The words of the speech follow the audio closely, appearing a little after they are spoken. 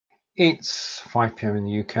It's 5 p.m. in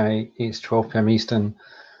the UK, it's 12 p.m. Eastern,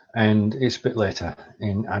 and it's a bit later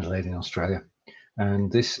in Adelaide in Australia.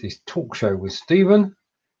 And this is Talk Show with Steven,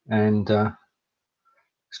 and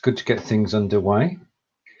it's good to get things underway.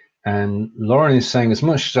 And Lauren is saying, as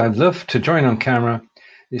much as I'd love to join on camera,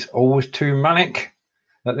 it's always too manic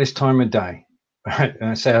at this time of day. Right? And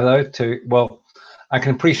I say hello to, well, I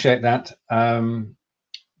can appreciate that.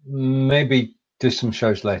 Maybe do some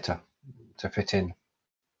shows later to fit in.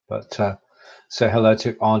 But say hello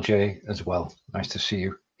to RJ as well. Nice to see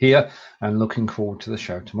you here and looking forward to the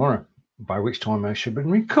show tomorrow, by which time I should have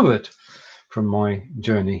been recovered from my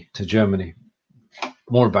journey to Germany.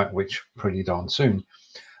 More about which pretty darn soon.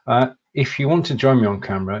 If you want to join me on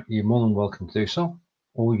camera, you're more than welcome to do so.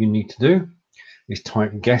 All you need to do is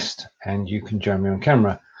type guest and you can join me on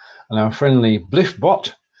camera. And our friendly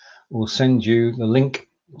BLIFbot will send you the link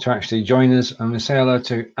to actually join us. And we'll say hello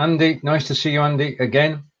to Andy. Nice to see you, Andy,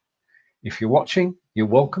 again. If you're watching, you're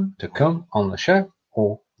welcome to come on the show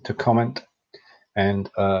or to comment, and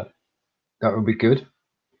that would be good.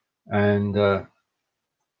 And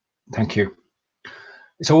thank you.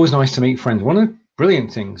 It's always nice to meet friends. One of the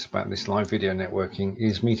brilliant things about this live video networking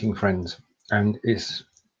is meeting friends, and it's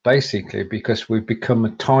basically because we've become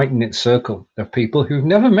a tight-knit circle of people who've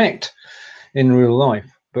never met in real life,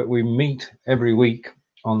 but we meet every week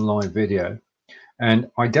on live video.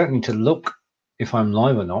 And I don't need to look if I'm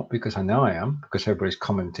live or not, because I know I am, because everybody's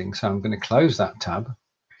commenting. So I'm going to close that tab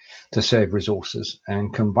to save resources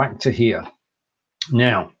and come back to here.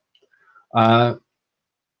 Now, one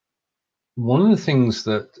of the things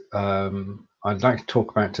that I'd like to talk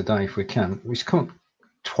about today, if we can, which come up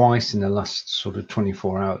twice in the last sort of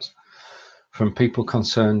 24 hours from people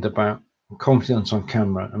concerned about confidence on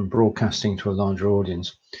camera and broadcasting to a larger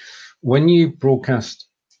audience. When you broadcast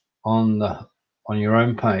on your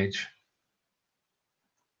own page,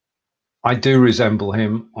 I do resemble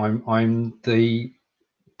him. I'm the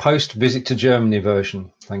post visit to Germany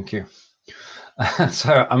version. Thank you.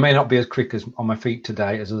 So I may not be as quick as on my feet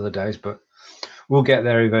today as other days, but we'll get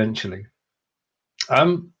there eventually.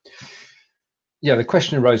 Yeah, the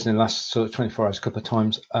question arose in the last sort of 24 hours a couple of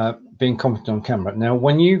times, being confident on camera. Now,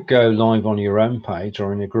 when you go live on your own page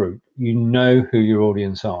or in a group, you know who your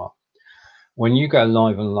audience are. When you go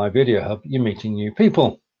live on Live Video Hub, you're meeting new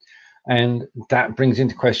people. And that brings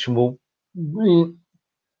into question, well,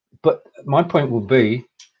 but my point will be,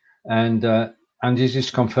 and Andy's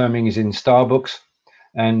just confirming he's in Starbucks.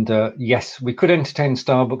 And yes, we could entertain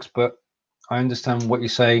Starbucks, but I understand what you're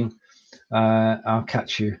saying. I'll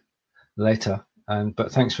catch you later.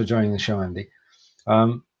 But thanks for joining the show, Andy.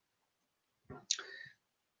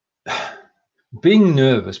 Being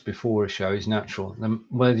nervous before a show is natural.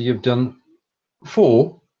 Whether you've done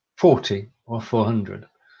 4, 40 or 400,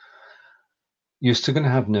 you're still going to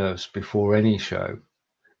have nerves before any show.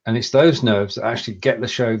 And it's those nerves that actually get the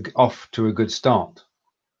show off to a good start.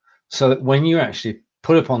 So that when you actually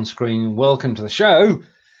put up on screen, welcome to the show,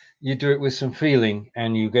 you do it with some feeling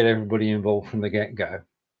and you get everybody involved from the get-go.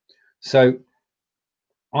 So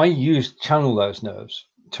I channel those nerves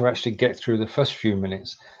to actually get through the first few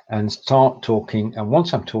minutes and start talking. And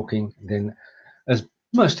once I'm talking, then, as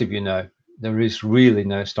most of you know, there is really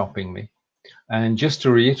no stopping me. And just to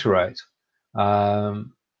reiterate,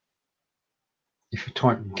 if you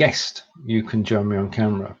type guest, you can join me on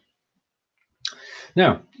camera.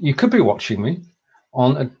 Now, you could be watching me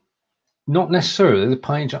on not necessarily the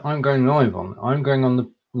page I'm going live on. I'm going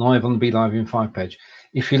on live on the BeLive in 5 page.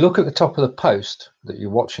 If you look at the top of the post that you're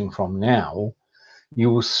watching from now, you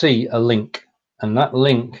will see a link, and that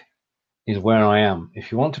link is where I am.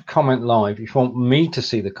 If you want to comment live, if you want me to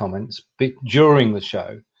see the comments during the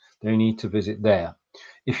show, then you need to visit there.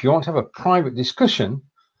 If you want to have a private discussion,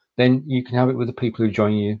 then you can have it with the people who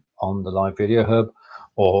join you on the Live Video Hub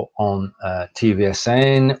or on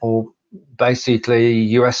TVSN or basically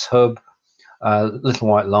US Hub, Little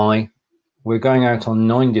White Lie. We're going out on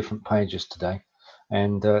 9 different pages today,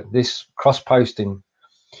 and this cross-posting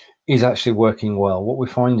is actually working well. What we're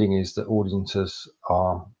finding is that audiences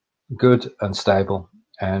are good and stable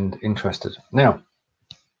and interested. Now,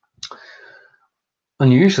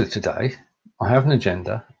 unusually today, I have an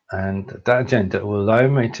agenda, and that agenda will allow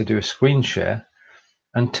me to do a screen share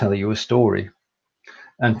and tell you a story.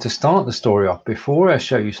 And to start the story off, before I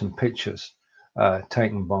show you some pictures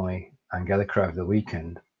taken by Angelika over the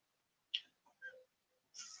weekend,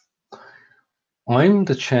 I'm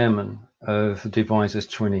the chairman of the Devizes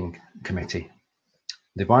Twinning Committee.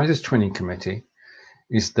 The Devizes Twinning Committee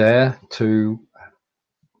is there to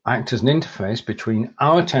act as an interface between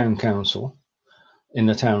our town council in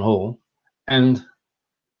the town hall and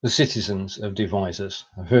the citizens of Devizes,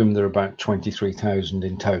 of whom there are about 23,000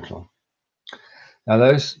 in total. Now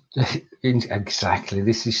those, exactly,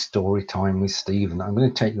 this is story time with Stephen. I'm going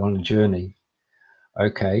to take you on a journey.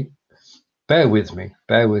 Okay, bear with me,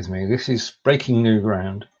 this is breaking new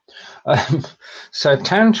ground. So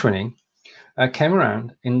town twinning came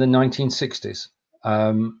around in the 1960s,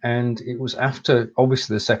 and it was after,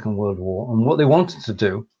 obviously, the Second World War, and what they wanted to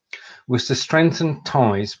do was to strengthen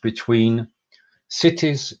ties between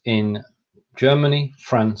cities in Germany,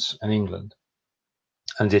 France, and England,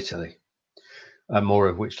 and Italy, more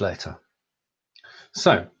of which later.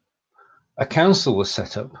 So a council was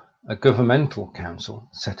set up, a governmental council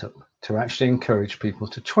set up to actually encourage people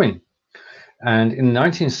to twin. And in the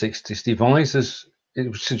 1960s, Devizes, it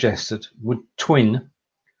was suggested, would twin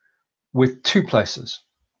with two places,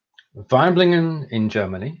 Waiblingen in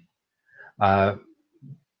Germany,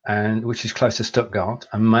 and which is close to Stuttgart,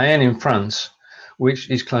 and Mayenne in France,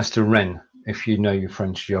 which is close to Rennes, if you know your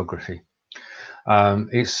French geography.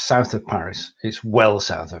 It's south of Paris. It's well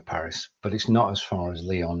south of Paris, but it's not as far as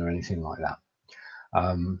Lyon or anything like that.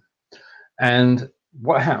 And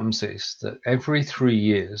what happens is that every 3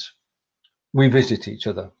 years, we visit each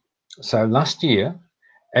other. So last year,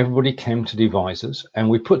 everybody came to Devizes, and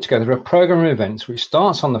we put together a program of events which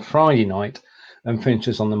starts on the Friday night and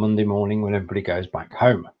finishes on the Monday morning when everybody goes back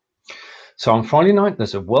home. So on Friday night,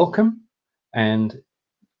 there's a welcome, and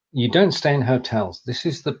you don't stay in hotels. This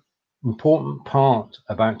is the important part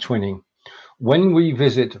about twinning. When we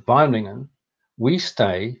visit Waiblingen, we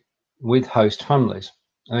stay with host families.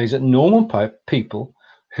 And these are normal people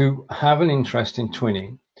who have an interest in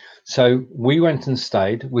twinning. So we went and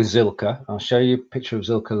stayed with Zilka. I'll show you a picture of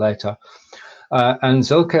Zilka later. And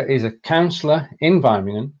Zilka is a counsellor in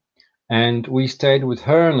Waiblingen, and we stayed with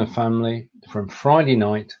her and the family from Friday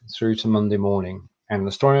night through to Monday morning. And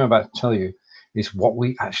the story I'm about to tell you is what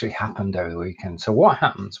actually happened over the weekend. So what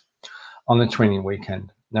happens on the twinning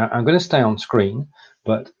weekend? Now, I'm going to stay on screen,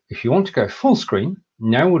 but if you want to go full screen,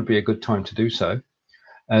 now would be a good time to do so,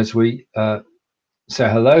 as we say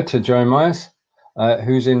hello to Jeremiah,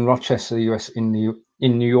 who's in Rochester, US, in New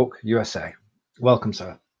York, USA. Welcome,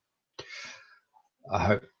 sir. I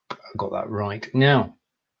hope I got that right. Now,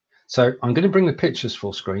 so I'm going to bring the pictures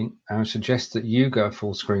full screen, and I suggest that you go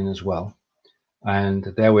full screen as well. And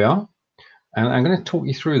there we are. And I'm going to talk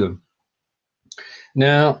you through them.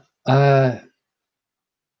 Now,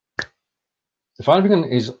 Waiblingen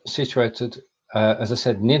is situated, as I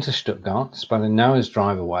said, near to Stuttgart. It's about an hour's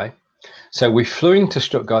drive away. So we flew into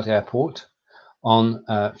Stuttgart Airport on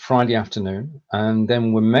Friday afternoon, and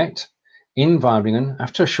then we met in Waiblingen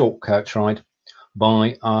after a short coach ride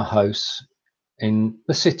by our hosts in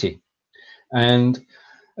the city. And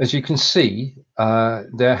as you can see,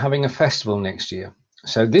 they're having a festival next year.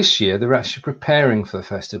 So this year they're actually preparing for the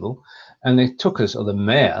festival, and they took us, or the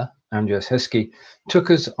mayor, Andreas Heskey, took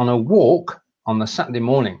us on a walk on the Saturday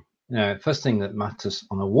morning. Now, first thing that matters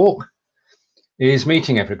on a walk is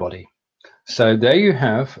meeting everybody. So there you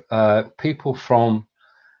have people from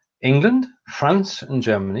England, France, and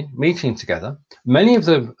Germany meeting together. Many of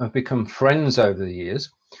them have become friends over the years.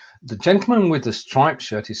 The gentleman with the striped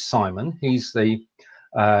shirt is Simon. He's the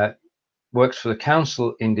works for the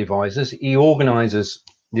council in Devizes. He organises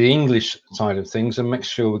the English side of things and makes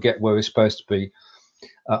sure we get where we're supposed to be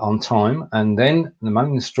on time. And then the man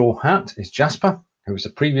in the straw hat is Jasper, who was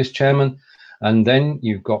the previous chairman. And then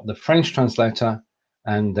you've got the French translator,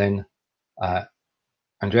 and then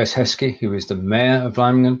Andreas Heskey, who is the mayor of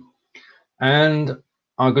Waiblingen, and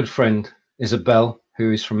our good friend Isabelle,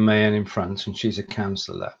 who is from Mayenne in France, and she's a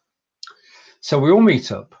councillor there. So we all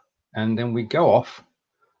meet up, and then we go off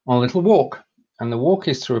on a little walk. And the walk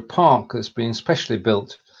is through a park that's been specially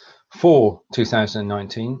built for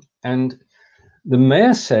 2019. And the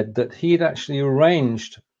mayor said that he had actually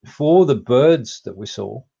arranged for the birds that we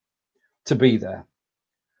saw to be there.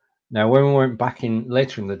 Now, when we went back in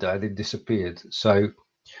later in the day, they disappeared. So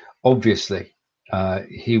obviously,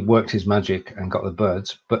 he worked his magic and got the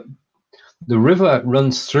birds. But the river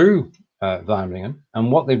runs through Waiblingen,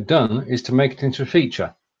 and what they've done is to make it into a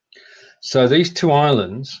feature. So these two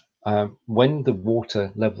islands, when the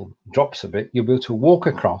water level drops a bit, you'll be able to walk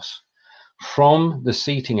across from the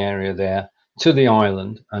seating area there to the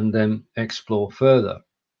island and then explore further.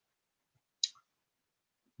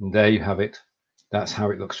 And there you have it. That's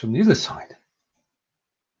how it looks from the other side.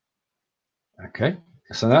 Okay,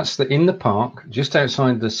 so that's in the park, just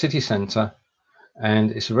outside the city centre,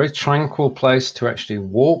 and it's a very tranquil place to actually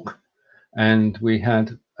walk. And we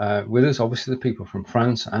had with us, obviously, the people from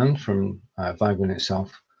France and from Waiblingen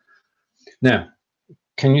itself. Now,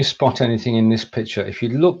 can you spot anything in this picture? If you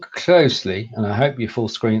look closely, and I hope you're full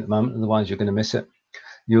screen at the moment, otherwise you're going to miss it,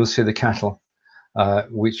 you'll see the cattle,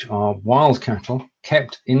 which are wild cattle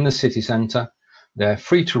kept in the city centre. They're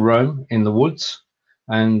free to roam in the woods,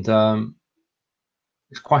 and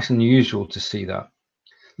it's quite unusual to see that.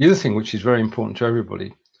 The other thing which is very important to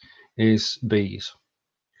everybody is bees.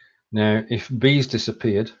 Now, if bees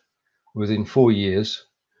disappeared within 4 years,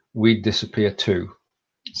 we'd disappear too.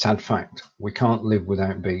 Sad fact, we can't live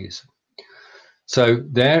without bees. So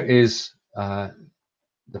there is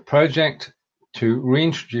the project to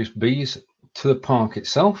reintroduce bees to the park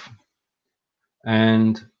itself,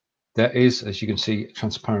 and there is, as you can see, a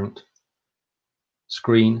transparent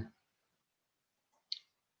screen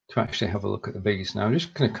to actually have a look at the bees. Now I'm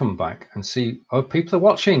just going to come back and see, oh, people are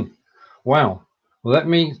watching. Wow. Well, let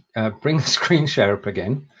me bring the screen share up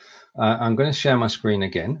again. I'm going to share my screen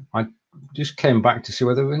again. I just came back to see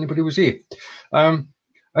whether anybody was here.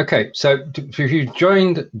 Okay, so if you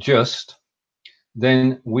joined just,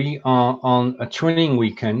 then we are on a twinning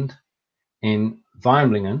weekend in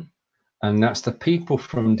Waiblingen, and that's the people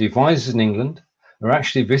from Devizes in England are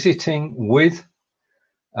actually visiting with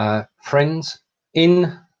friends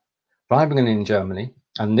in Waiblingen in Germany.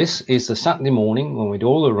 And this is the Saturday morning when we'd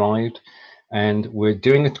all arrived, and we're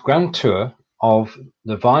doing a grand tour of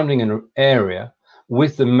the Waiblingen area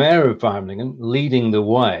with the mayor of Waiblingen leading the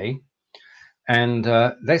way. And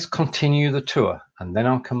let's continue the tour, and then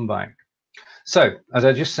I'll come back. So, as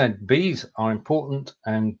I just said, bees are important,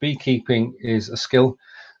 and beekeeping is a skill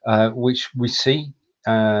which we see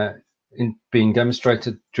in being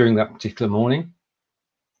demonstrated during that particular morning.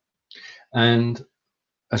 And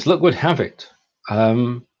as luck would have it,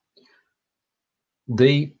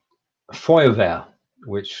 the Feuerwehr,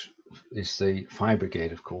 which is the fire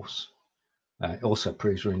brigade, of course, also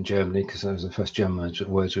proves we're in Germany because those are the first German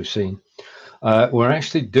words we've seen, were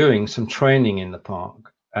actually doing some training in the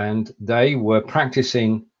park, and they were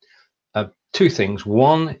practicing two things.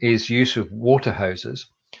 One is use of water hoses,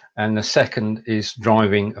 and the second is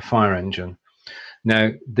driving a fire engine.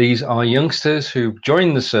 Now, these are youngsters who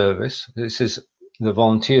joined the service. This is the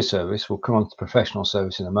volunteer service. We'll come on to professional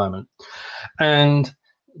service in a moment. And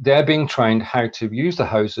they're being trained how to use the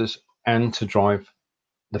hoses and to drive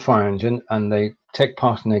the fire engine, and they take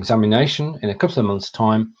part in the examination in a couple of months'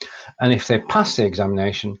 time. And if they pass the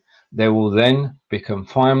examination, they will then become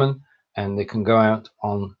firemen, and they can go out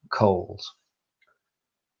on coals.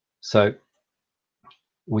 So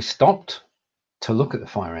we stopped to look at the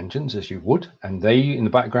fire engines, as you would, and they, in the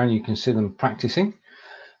background, you can see them practicing.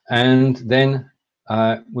 And then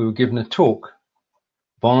we were given a talk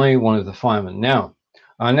by one of the firemen. Now,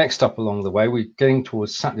 our next stop along the way, we're getting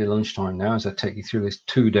towards Saturday lunchtime now, as I take you through this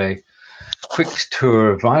 2-day quick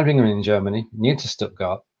tour of Waiblingen in Germany, near to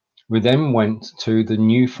Stuttgart. We then went to the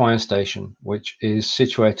new fire station, which is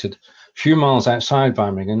situated a few miles outside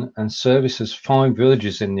Waiblingen and services 5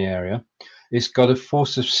 villages in the area. It's got a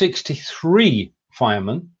force of 63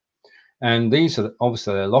 firemen, and these are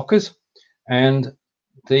obviously their lockers, and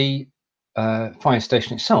the fire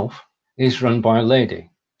station itself is run by a lady.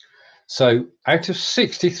 So out of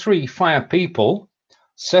 63 fire people,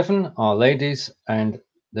 7 are ladies, and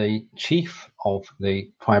the chief of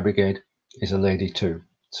the fire brigade is a lady too.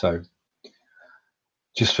 So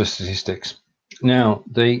just for statistics. Now,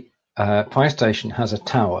 the fire station has a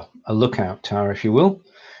tower, a lookout tower, if you will.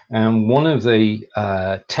 And one of the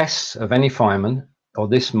tests of any fireman, or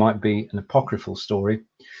this might be an apocryphal story,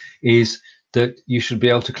 is that you should be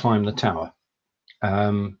able to climb the tower.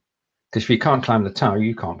 Because if you can't climb the tower,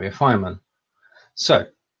 you can't be a fireman. So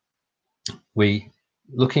we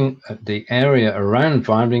looking at the area around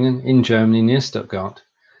Waiblingen in Germany near Stuttgart,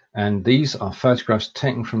 and these are photographs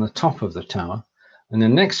taken from the top of the tower. And the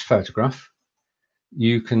next photograph,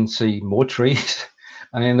 you can see more trees.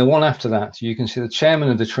 And in the one after that, you can see the chairman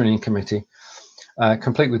of the training committee,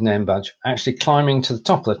 complete with name badge, actually climbing to the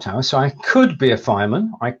top of the tower. So I could be a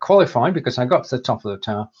fireman. I qualified because I got to the top of the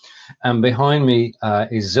tower. And behind me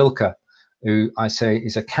is Zilka, who I say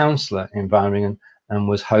is a counsellor in Waiblingen and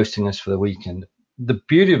was hosting us for the weekend. The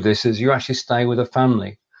beauty of this is you actually stay with a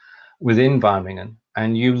family within Waiblingen,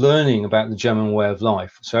 and you learning about the German way of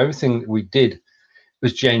life. So everything that we did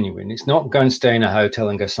was genuine. It's not go and stay in a hotel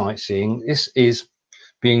and go sightseeing. This is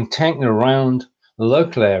being taken around the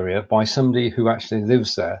local area by somebody who actually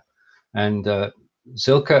lives there. And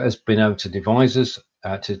Zilka has been over to Devizes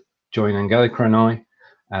to join Angelika and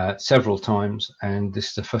I several times, and this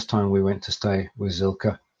is the first time we went to stay with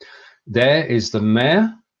Zilka. There is the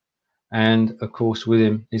mayor, and of course with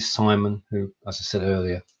him is Simon, who, as I said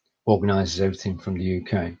earlier, organises everything from the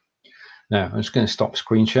UK. Now, I'm just going to stop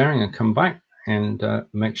screen sharing and come back and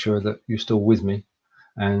make sure that you're still with me.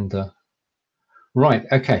 And right,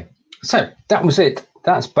 okay. So that was it.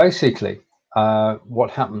 That's basically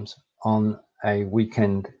what happens on a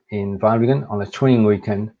weekend in Waiblingen, on a twinning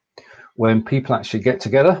weekend, when people actually get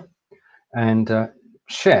together and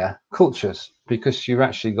share cultures, because you've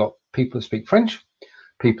actually got people who speak French,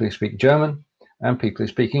 people who speak German, and people who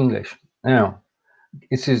speak English. Now,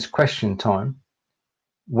 this is question time.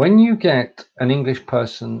 When you get an English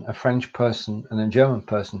person, a French person, and a German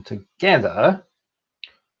person together,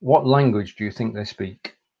 what language do you think they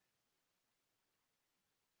speak?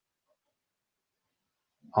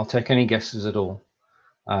 I'll take any guesses at all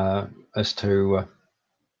as to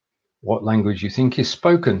what language you think is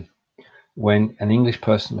spoken when an English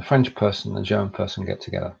person, a French person, and a German person get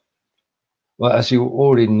together. Well, as you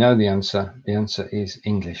already know the answer is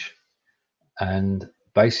English. And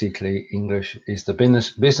basically, English is the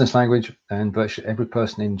business language, and virtually every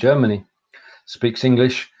person in Germany speaks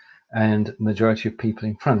English, and the majority of people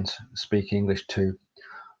in France speak English too,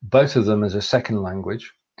 both of them as a second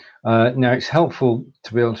language. Now, it's helpful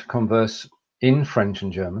to be able to converse in French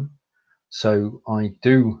and German, so I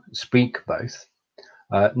do speak both,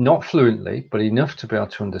 not fluently, but enough to be able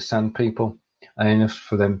to understand people and enough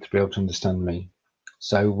for them to be able to understand me.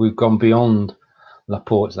 So we've gone beyond la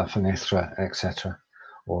porte, la fenêtre, etc.,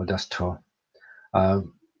 or das Tor.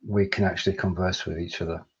 We can actually converse with each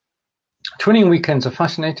other. Twinning weekends are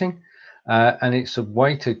fascinating, and it's a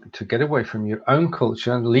way to get away from your own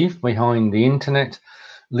culture, leave behind the internet,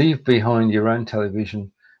 leave behind your own television,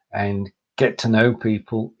 and get to know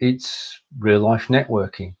people. It's real life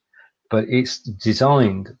networking, but it's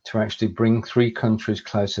designed to actually bring three countries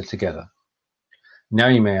closer together. Now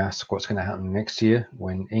you may ask what's going to happen next year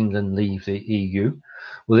when England leave the EU.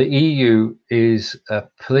 Well, the EU is a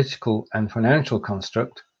political and financial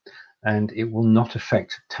construct, and it will not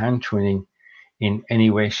affect town twinning in any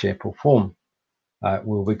way, shape or form.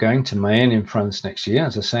 We'll be going to Mayenne in France next year.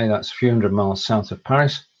 As I say, that's a few hundred miles south of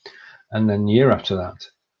Paris. And then the year after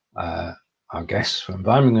that, our guests from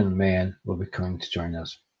Waiblingen and Mayenne will be coming to join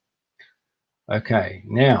us. Okay,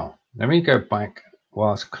 now let me go back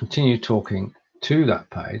whilst continue talking to that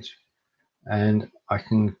page, and I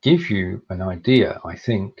can give you an idea, I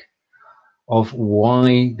think, of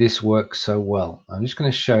why this works so well. I'm just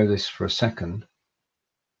going to show this for a second.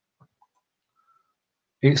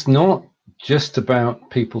 It's not just about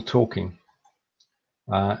people talking.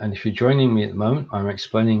 And if you're joining me at the moment, I'm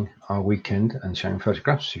explaining our weekend and showing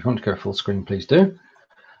photographs. If you want to go full screen, please do.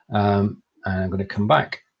 And I'm going to come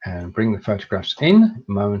back and bring the photographs in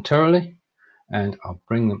momentarily, and I'll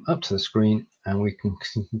bring them up to the screen and we can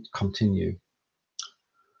continue.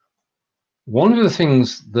 One of the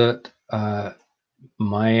things that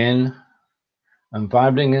Mayenne and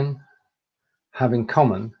Waiblingen have in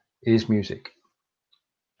common is music,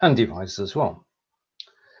 and Devizes as well.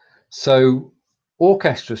 So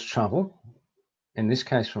orchestras travel, in this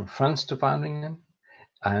case from France to Waiblingen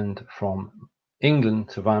and from England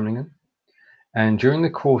to Waiblingen, and during the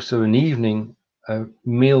course of an evening, a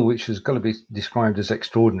meal which has got to be described as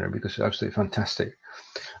extraordinary because it's absolutely fantastic,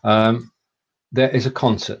 there is a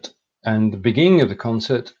concert. And the beginning of the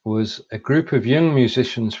concert was a group of young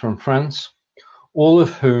musicians from France, all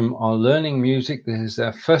of whom are learning music. This is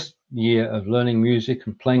their first year of learning music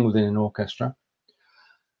and playing within an orchestra.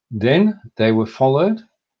 Then they were followed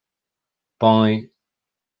by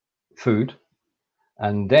food,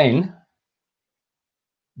 and then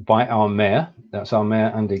by our mayor, that's our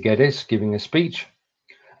mayor Angelika, giving a speech,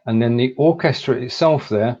 and then the orchestra itself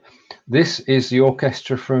there. This is the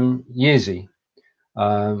orchestra from Yezi,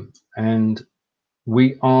 and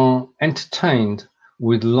we are entertained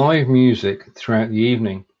with live music throughout the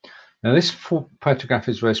evening. Now this photograph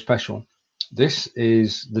is very special. This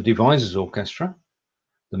is the Devizes Orchestra,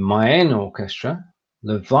 the Mayenne Orchestra,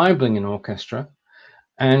 the Waiblingen Orchestra,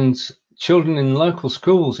 and children in local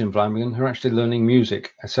schools in Waiblingen who are actually learning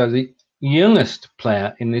music. So the youngest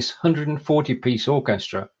player in this 140-piece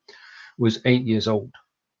orchestra was 8 years old,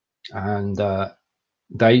 and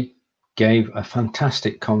they gave a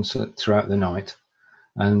fantastic concert throughout the night.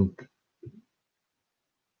 And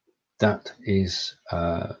that is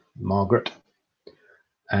Margaret,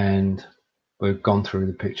 and we've gone through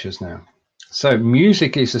the pictures now. So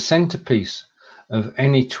music is the centerpiece of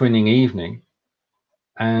any twinning evening,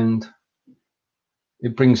 and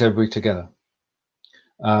it brings everybody together.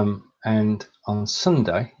 And on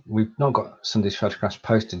Sunday, we've not got Sunday's photographs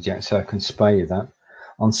posted yet, so I can spare you that.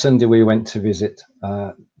 On Sunday, we went to visit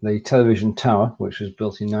the television tower, which was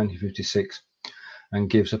built in 1956 and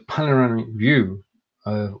gives a panoramic view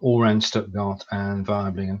of all around Stuttgart and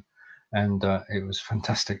Waiblingen, and it was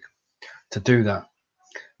fantastic. to do that.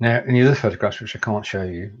 Now, in the other photographs, which I can't show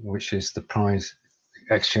you, which is the prize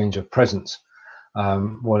exchange of presents,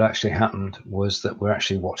 what actually happened was that we're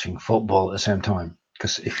actually watching football at the same time,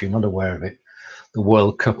 because if you're not aware of it, the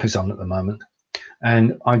World Cup is on at the moment.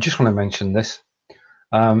 And I just want to mention this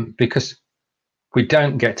because we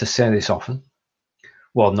don't get to say this often.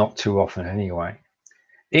 Well, not too often anyway.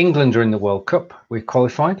 England are in the World Cup. We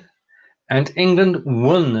qualified. And England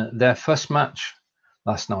won their first match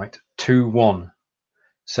last night, 2-1.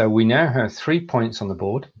 So we now have 3 points on the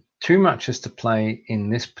board, 2 matches to play in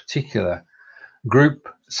this particular group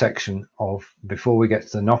section of before we get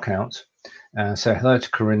to the knockouts. So hello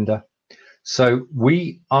to Corinda. So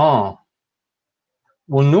we are,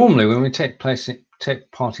 well, normally when we take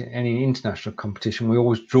part in any international competition, we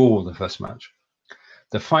always draw the first match.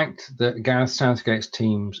 The fact that Gareth Southgate's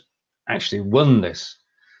teams actually won this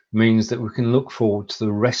means that we can look forward to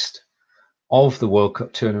the rest of the World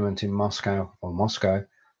Cup tournament in Moscow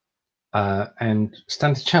and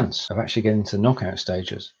stand a chance of actually getting to the knockout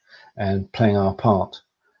stages and playing our part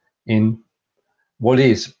in what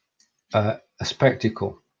is a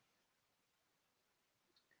spectacle.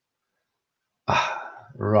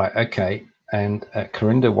 Right, okay. And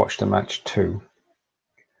Corinda watched the match too.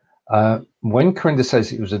 When Corinda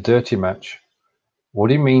says it was a dirty match,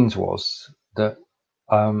 what he means was that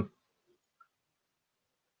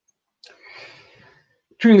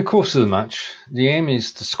during the course of the match, the aim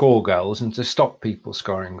is to score goals and to stop people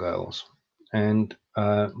scoring goals. And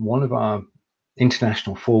one of our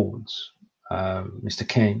international forwards, Mr.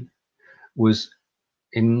 Kane, was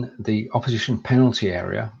in the opposition penalty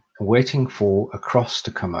area waiting for a cross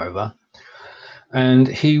to come over. And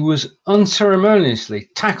he was unceremoniously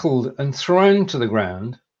tackled and thrown to the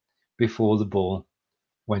ground before the ball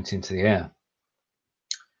went into the air.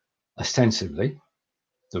 Ostensibly,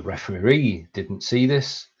 the referee didn't see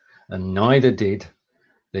this, and neither did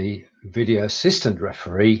the video assistant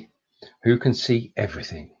referee, who can see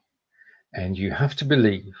everything. And you have to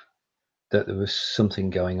believe that there was something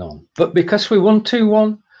going on. But because we won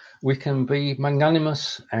 2-1, we can be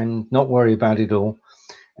magnanimous and not worry about it all,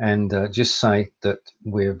 and just say that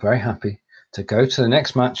we're very happy to go to the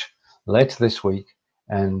next match later this week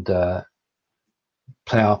and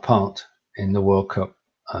play our part in the World Cup.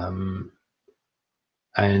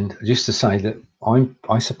 And just to say that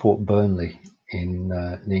I support Burnley in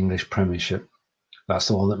the English Premiership. That's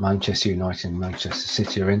the one that Manchester United and Manchester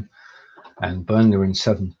City are in. And Burnley are in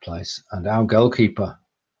 7th place. And our goalkeeper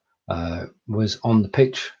was on the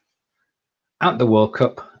pitch at the World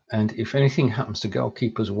Cup. And if anything happens to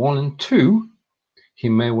goalkeepers 1 and 2, he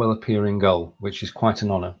may well appear in goal, which is quite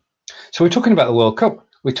an honour. So we're talking about the World Cup.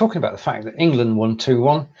 We're talking about the fact that England won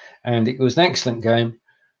 2-1. And it was an excellent game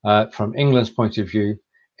from England's point of view.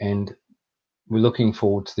 And we're looking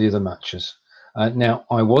forward to the other matches. Now,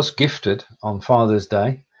 I was gifted on Father's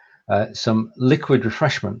Day some liquid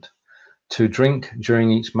refreshment to drink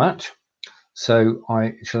during each match. So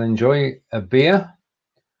I shall enjoy a beer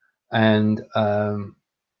and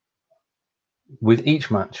with each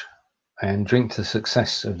match and drink to the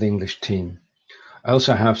success of the English team. I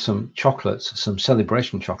also have some chocolates, some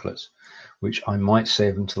celebration chocolates, which I might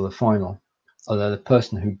save until the final. Although the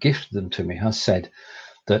person who gifted them to me has said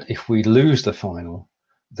that if we lose the final,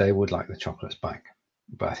 they would like the chocolates back.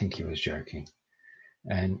 But I think he was joking.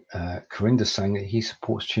 And Corinda's saying that he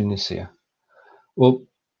supports Tunisia. Well,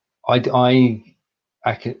 I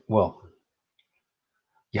could, well,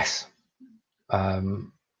 yes.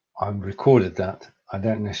 I've recorded that. I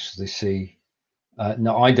don't necessarily see.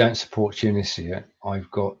 No, I don't support Tunisia.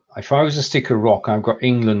 I've got, if I was to stick a rock, I've got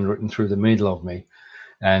England written through the middle of me,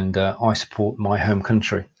 and I support my home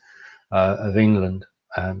country of England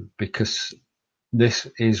because this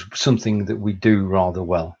is something that we do rather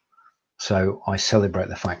well. So I celebrate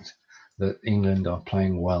the fact that England are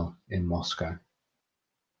playing well in Moscow.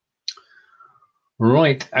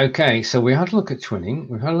 Right, okay, so we had a look at twinning,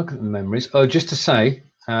 we've had a look at the memories. Oh, just to say,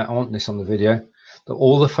 I want this on the video, that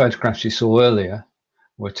all the photographs you saw earlier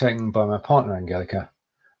were taken by my partner Angelika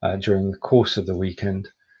during the course of the weekend,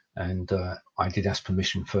 and I did ask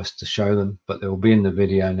permission first to show them, but they will be in the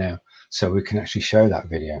video now, so we can actually show that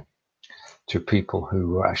video to people who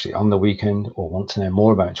were actually on the weekend or want to know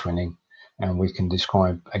more about twinning, and we can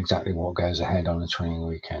describe exactly what goes ahead on a twinning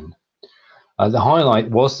weekend. The highlight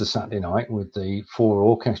was the Saturday night with the 4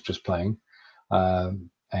 orchestras playing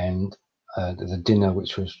and the dinner,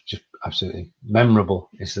 which was just absolutely memorable,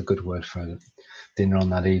 is the good word for the dinner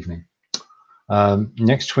on that evening.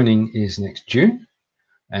 Next twinning is next June,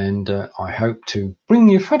 and I hope to bring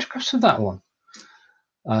you photographs of that one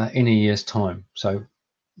in a year's time. So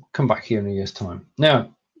come back here in a year's time.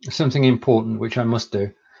 Now, something important which I must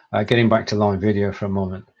do, getting back to live video for a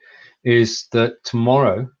moment, is that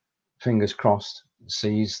tomorrow, fingers crossed,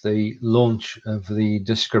 sees the launch of the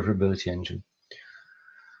discoverability engine.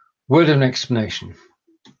 Word of an explanation.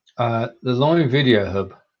 The live video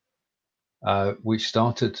hub, which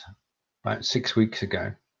started about 6 weeks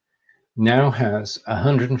ago, now has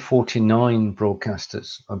 149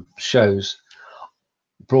 broadcasters of shows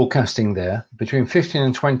broadcasting there, between 15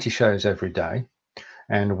 and 20 shows every day.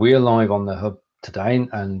 And we're live on the hub today,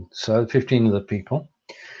 and so 15 other people.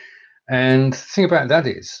 And the thing about that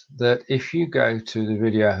is that if you go to the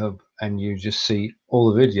video hub and you just see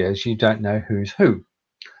all the videos, you don't know who's who.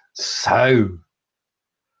 So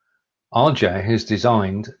RJ has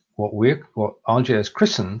designed what RJ has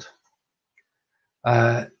christened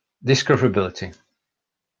discoverability.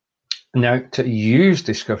 Now, to use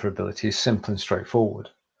discoverability is simple and straightforward.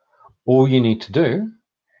 All you need to do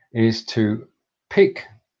is to pick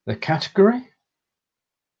the category.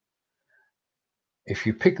 If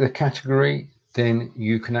you pick the category, then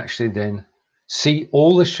you can actually then see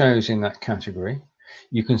all the shows in that category.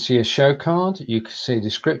 You can see a show card, you can see a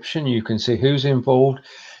description, you can see who's involved,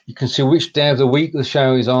 you can see which day of the week the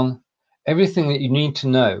show is on. Everything that you need to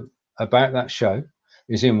know about that show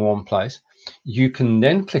is in one place. You can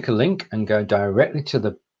then click a link and go directly to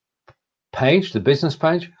the page, the business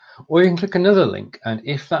page, or you can click another link. And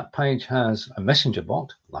if that page has a messenger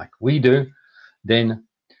bot, like we do, then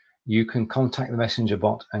you can contact the messenger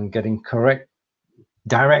bot and get in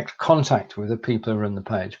direct contact with the people who run the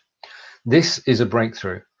page. This is a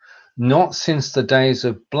breakthrough. Not since the days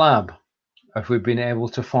of Blab have we been able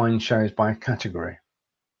to find shows by category.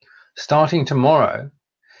 Starting tomorrow,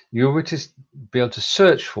 you'll be able to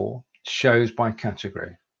search for shows by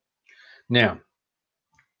category. Now,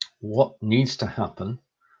 what needs to happen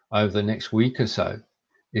over the next week or so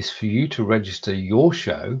is for you to register your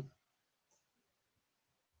show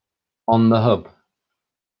on the hub.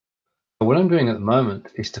 What I'm doing at the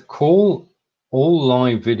moment is to call all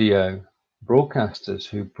live video broadcasters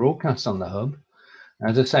who broadcast on the hub.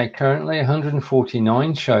 As I say, currently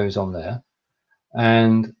 149 shows on there,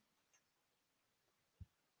 and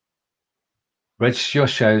register your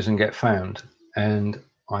shows and get found. And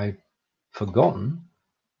I've forgotten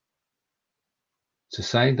to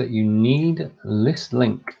say that you need list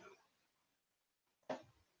link.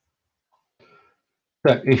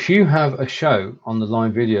 So if you have a show on the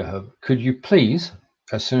live video hub, could you please,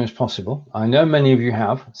 as soon as possible, I know many of you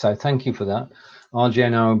have, so thank you for that. RJ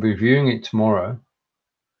and I will be reviewing it tomorrow.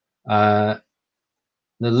 The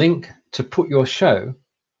link to put your show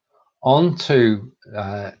onto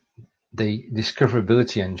the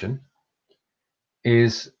discoverability engine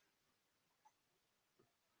is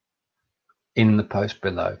in the post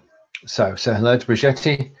below. So hello to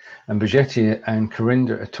Brigetti, and Brigetti and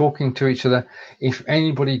Corinda are talking to each other. If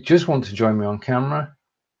anybody just wants to join me on camera,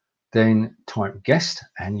 then type guest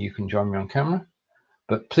and you can join me on camera.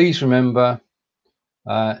 But please remember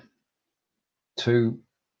to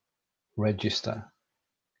register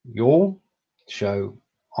your show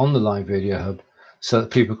on the live video hub so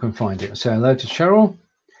that people can find it. So hello to Cheryl,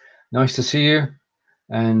 nice to see you.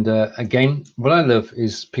 And again, what I love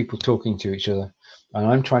is people talking to each other, and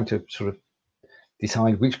I'm trying to sort of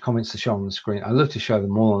decide which comments to show on the screen. I love to show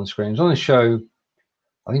them all on the screen. I was on a show,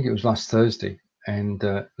 I think it was last Thursday, and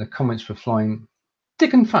the comments were flying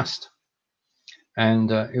thick and fast,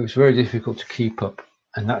 and it was very difficult to keep up,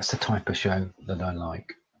 and that's the type of show that I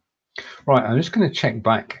like. Right, I'm just going to check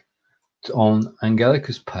back on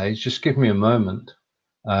Angelika's page. Just give me a moment,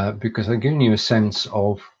 because I've given you a sense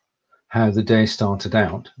of how the day started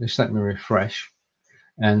out. Just let me refresh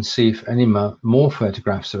and see if any more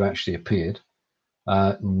photographs have actually appeared.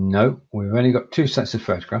 No, we've only got 2 sets of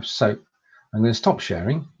photographs, so I'm going to stop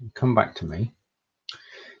sharing and come back to me.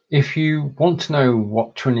 If you want to know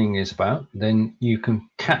what twinning is about, then you can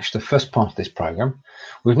catch the first part of this program.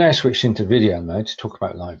 We've now switched into video mode to talk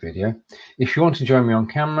about live video. If you want to join me on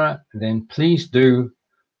camera, then please do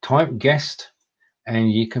type guest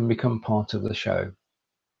and you can become part of the show.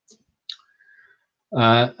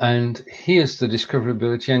 And here's the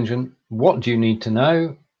discoverability engine. What do you need to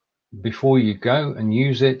know before you go and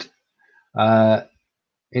use it?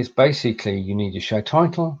 It's basically you need your show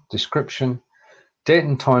title, description, date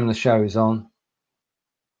and time the show is on.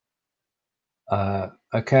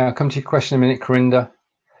 Okay, I'll come to your question in a minute, Corinda.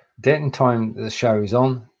 Date and time the show is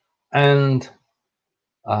on, and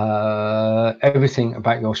everything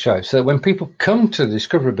about your show. So when people come to the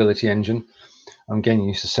discoverability engine, I'm getting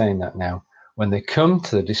used to saying that now. When they come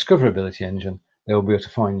to the discoverability engine, they will be able to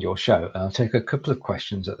find your show. And I'll take a couple of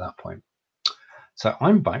questions at that point. So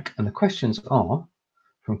I'm back, and the questions are,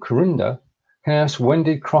 from Corinda. Can I ask, when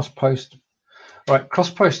did cross-post? Right,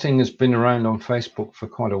 cross-posting has been around on Facebook for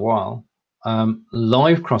quite a while.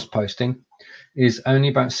 Live cross-posting is only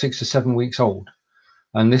about 6 or 7 weeks old.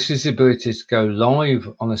 And this is the ability to go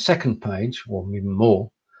live on a second page, or even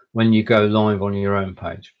more, when you go live on your own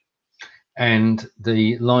page. And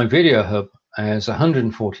the Live Video Hub has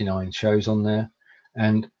 149 shows on there,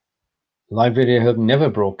 and Live Video Hub never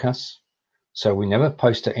broadcasts, so we never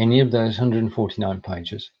post to any of those 149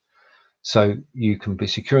 pages. So you can be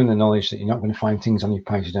secure in the knowledge that you're not going to find things on your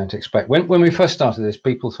page you don't expect. When we first started this,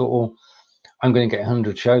 people thought, "Oh, I'm going to get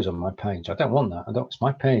 100 shows on my page." I don't want that. It's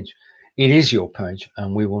my page. It is your page,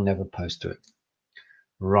 and we will never post to it.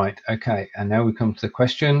 Right, okay, and now we come to the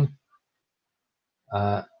question.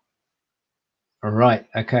 Right,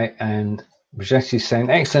 okay, and Brigitte is saying,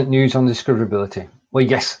 excellent news on discoverability. Well,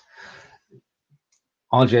 yes,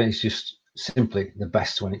 RJ is just simply the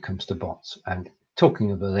best when it comes to bots. And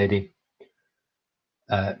talking of the lady,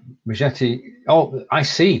 Brigitte, oh, I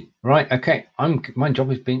see, right, okay, my job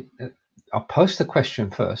has been, I'll post the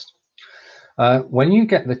question first. When you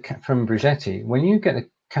get from Brigitte, when you get the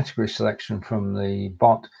category selection from the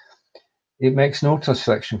bot, it makes an auto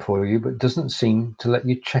selection for you, but doesn't seem to let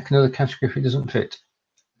you check another category if it doesn't fit.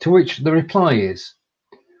 To which the reply is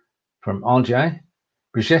from RJ,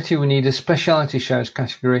 Brigitte, we need a specialty shows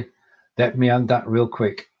category. Let me add that real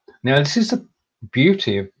quick. Now, this is the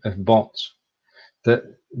beauty of bots, that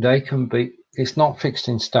they can be, it's not fixed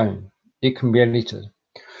in stone. It can be edited.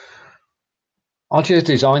 RJ has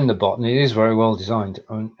designed the bot, and it is very well designed,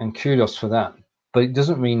 and kudos for that. But it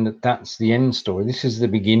doesn't mean that that's the end story. This is the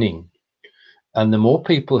beginning. And the more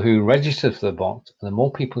people who register for the bot, and the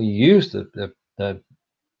more people use the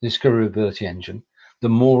discoverability engine, the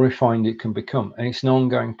more refined it can become. And it's an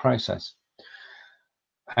ongoing process.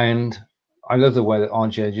 And I love the way that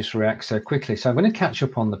RJ just reacts so quickly. So I'm going to catch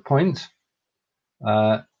up on the point.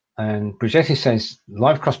 And Brigitte says,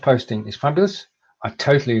 live cross-posting is fabulous. I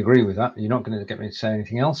totally agree with that. You're not going to get me to say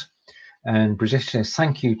anything else. And Brigitte says,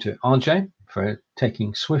 thank you to RJ for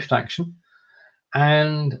taking swift action.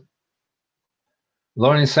 And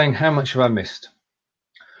Lauren is saying, how much have I missed?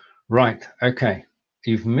 Right, okay.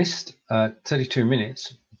 You've missed 32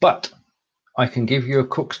 minutes, but I can give you a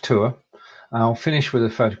cook's tour. I'll finish with the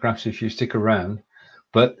photographs if you stick around.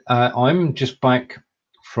 But I'm just back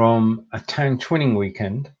from a town twinning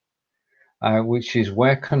weekend, which is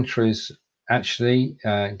where countries actually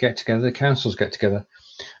get together, the councils get together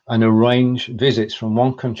and arrange visits from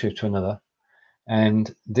one country to another.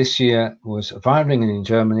 And this year was Waiblingen in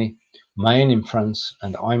Germany, Mayenne in France,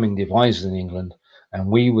 and I'm in Devizes in England. And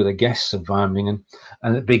we were the guests of Waiblingen.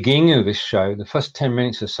 And at the beginning of this show, the first 10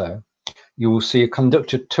 minutes or so, you will see a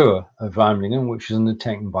conducted tour of Waiblingen, which is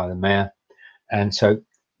undertaken by the mayor. And so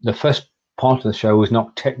the first part of the show was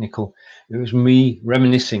not technical. It was me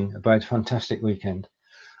reminiscing about a fantastic weekend,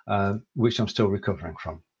 which I'm still recovering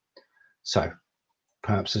from. So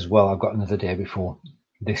perhaps as well, I've got another day before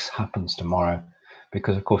this happens tomorrow,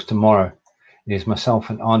 because of course tomorrow is myself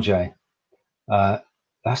and RJ.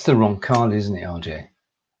 That's the wrong card, isn't it, RJ?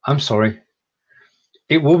 I'm sorry.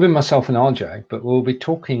 It will be myself and RJ, but we'll be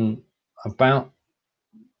talking about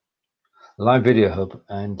Live Video Hub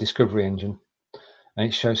and Discovery Engine, and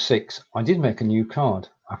it's show 6. I did make a new card.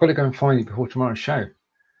 I've got to go and find it before tomorrow's show.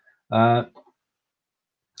 All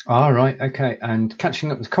right, okay, and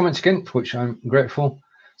catching up with comments again, for which I'm grateful.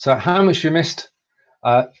 So how much you missed?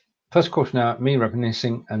 First quarter now, me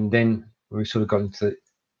reminiscing, and then we sort of got into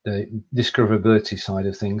the discoverability side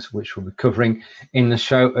of things, which we'll be covering in the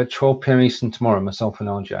show at 12 p.m. Eastern tomorrow, myself and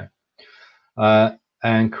RJ.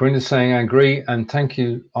 And Corinna's saying, I agree, and thank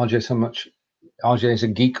you, RJ, so much. RJ is a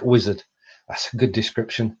geek wizard. That's a good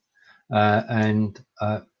description. And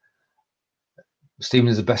Steven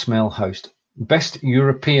is the best male host. Best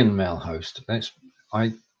European male host.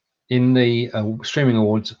 In the streaming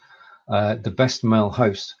awards, the best male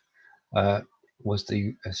host was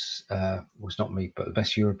not me, but the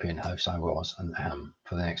best European host I was and am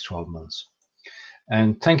for the next 12 months.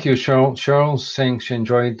 And thank you, Cheryl. Cheryl's saying she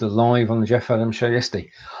enjoyed the live on the Jeff Adams show yesterday.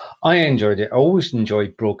 I enjoyed it. I always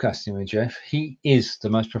enjoyed broadcasting with Jeff. He is the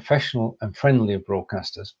most professional and friendly of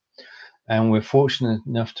broadcasters. And we're fortunate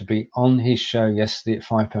enough to be on his show yesterday at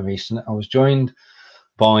 5 p.m. Eastern. I was joined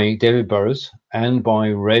by David Burrows and by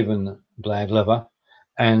Raven Blair Glover.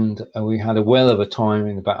 And we had a well of a time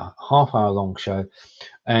in about a half-hour-long show.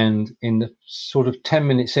 And in the sort of 10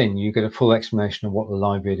 minutes in, you get a full explanation of what the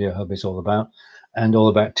Live Video Hub is all about, and all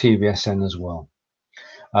about TVSN as well.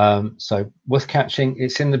 So worth catching.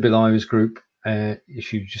 It's in the BeLive group.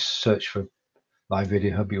 If you just search for Live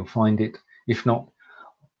Video Hub, you'll find it. If not,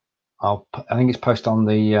 I think it's posted on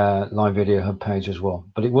the Live Video Hub page as well.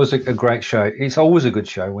 But it was a great show. It's always a good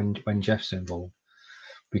show when Jeff's involved,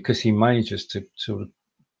 because he manages to sort of,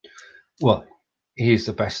 well, he's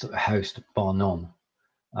the best host bar none,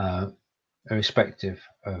 irrespective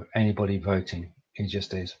of anybody voting. He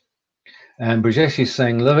just is. And Brijesh is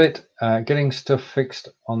saying, love it, getting stuff fixed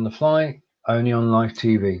on the fly, only on live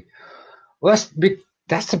TV. Well,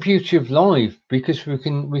 that's the beauty of live, because we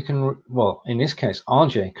can well, in this case,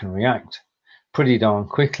 RJ can react pretty darn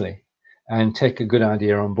quickly and take a good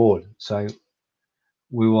idea on board. So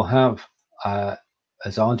we will have,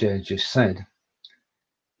 as RJ just said,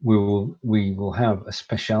 we will have a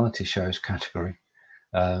speciality shows category,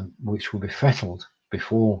 which will be fettled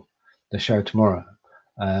before the show tomorrow,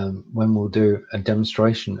 when we'll do a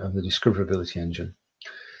demonstration of the discoverability engine.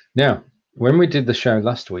 Now, when we did the show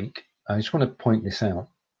last week, I just want to point this out.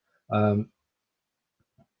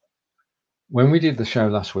 When we did the show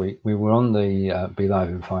last week, we were on the BeLive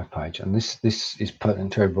in 5 page, and this is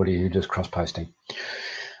pertinent to everybody who does cross-posting.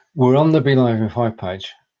 We're on the BeLive in 5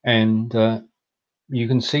 page, and you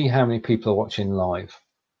can see how many people are watching live.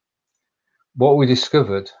 What we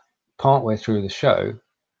discovered partway through the show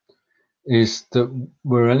is that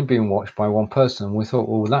we're only being watched by one person, and we thought,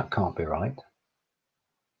 well, that can't be right.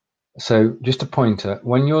 So just a pointer,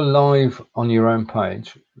 when you're live on your own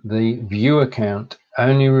page, the viewer count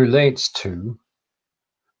only relates to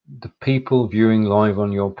the people viewing live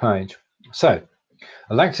on your page. So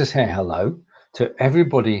I'd like to say hello to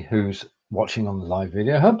everybody who's watching on the Live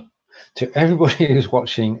Video Hub, to everybody who's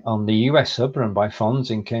watching on the US Hub run by Fonz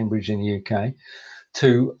in Cambridge in the UK,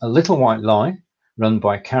 to A Little White Lie run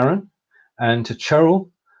by Karen, and to Cheryl,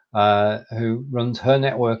 who runs her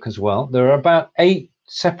network as well. There are about 8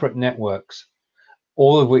 separate networks,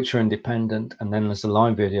 all of which are independent, and then there's the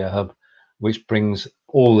Live Video Hub, which brings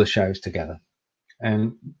all the shows together.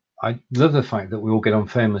 And I love the fact that we all get on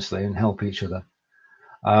famously and help each other.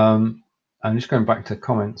 I'm just going back to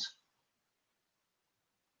comments.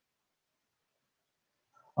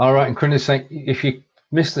 All right, and Corinda's saying, if you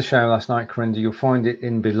missed the show last night, Corinda, you'll find it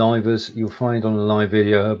in BeLivers, you'll find it on the Live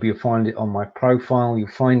Video Hub, you'll find it on my profile, you'll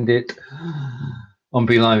find it on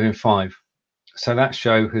BeLive in 5. So that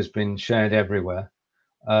show has been shared everywhere,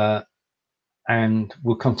 and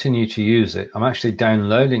we'll continue to use it. I'm actually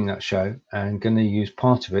downloading that show and going to use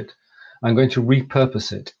part of it. I'm going to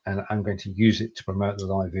repurpose it, and I'm going to use it to promote the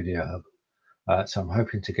Live Video Hub. So I'm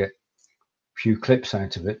hoping to get a few clips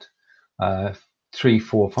out of it, 3,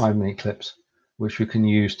 4, 5 minute clips, which we can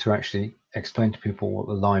use to actually explain to people what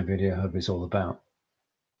the Live Video Hub is all about.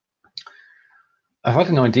 I've had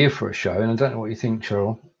an idea for a show, and I don't know what you think,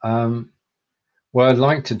 Cheryl. What I'd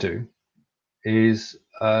like to do is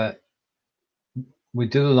we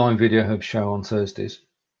do the Live Video Hub show on Thursdays.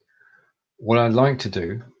 What I'd like to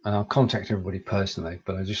do, and I'll contact everybody personally,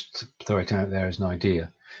 but I just throw it out there as an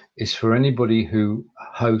idea, is for anybody who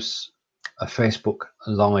hosts a Facebook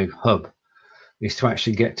Live Hub, is to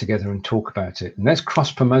actually get together and talk about it. And let's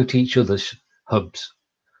cross-promote each other's hubs.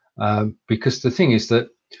 Because the thing is that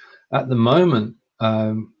at the moment,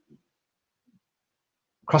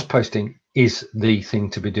 cross-posting is the thing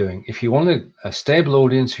to be doing. If you want a stable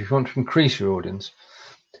audience, if you want to increase your audience,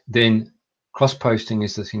 then cross-posting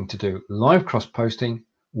is the thing to do. Live cross-posting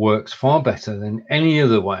works far better than any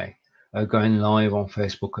other way of going live on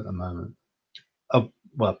Facebook at the moment.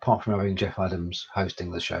 Well, apart from having Jeff Adams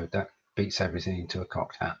hosting the show, that beats everything into a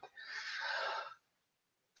cocked hat.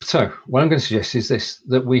 So what I'm going to suggest is this,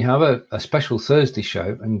 that we have a special Thursday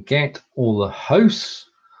show and get all the hosts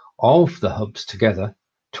of the hubs together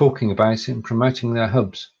talking about it and promoting their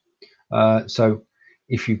hubs. So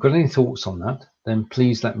if you've got any thoughts on that, then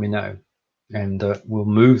please let me know, and we'll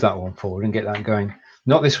move that one forward and get that going.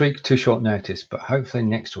 Not this week, too short notice, but hopefully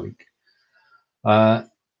next week.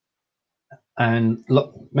 And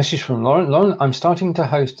look, message from Lauren. Lauren, I'm starting to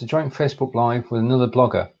host a joint Facebook Live with another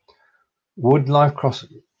blogger. Would live cross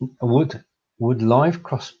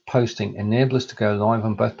posting enable us to go live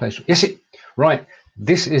on both pages? Yes, right.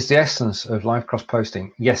 This is the essence of live cross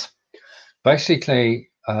posting. Yes, basically,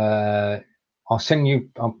 I'll send you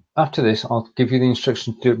after this. I'll give you the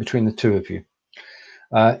instructions to do it between the two of you.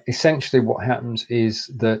 Essentially, what happens is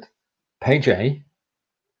that page A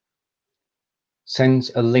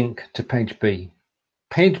sends a link to page B.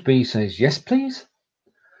 Page B says yes, please.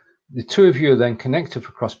 The two of you are then connected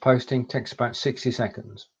for cross posting. Takes about 60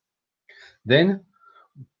 seconds. Then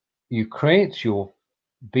you create your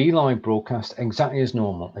BeLive broadcast exactly as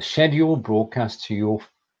normal, a scheduled broadcast to your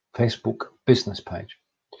Facebook business page.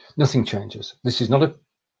 Nothing changes. This is not a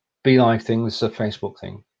BeLive thing, this is a Facebook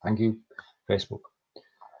thing. Thank you, Facebook.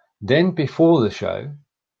 Then before the show,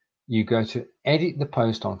 you go to edit the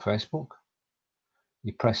post on Facebook,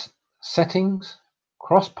 you press settings,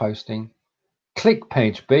 cross posting, click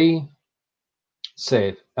page B,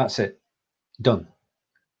 save. That's it. Done.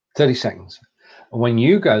 30 seconds. And when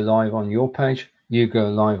you go live on your page, you go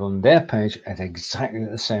live on their page at exactly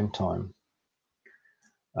the same time.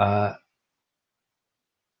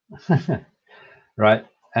 Right.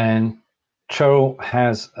 And Cheryl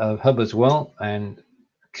has a hub as well. And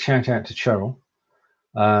shout out to Cheryl.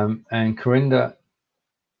 And Corinda,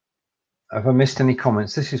 have I missed any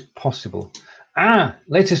comments? This is possible.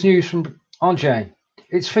 Latest news from RJ.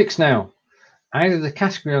 It's fixed now. Added the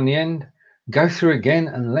category on the end. Go through again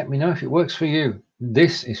and let me know if it works for you.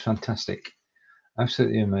 This is fantastic.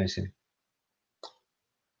 Absolutely amazing.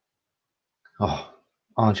 Oh,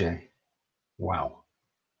 RJ. Wow.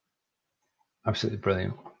 Absolutely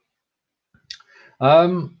brilliant.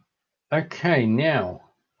 Okay, now,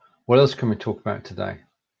 what else can we talk about today?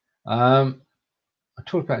 I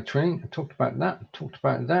talked about training. I talked about that. I talked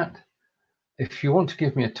about that. If you want to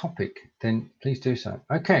give me a topic, then please do so.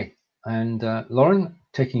 Okay. And Lauren,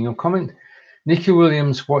 taking your comment. Nikki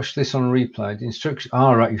Williams watched this on replay. The instructions.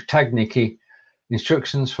 Right. You've tagged Nikki.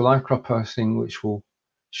 Instructions for live crop posting, which will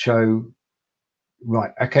show.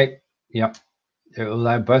 Right. Okay. Yep. It will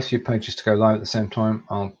allow both your pages to go live at the same time.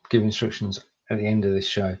 I'll give instructions at the end of this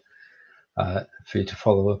show for you to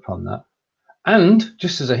follow up on that. And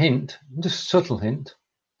just as a hint, just a subtle hint,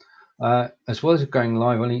 as well as going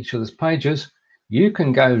live on each other's pages, you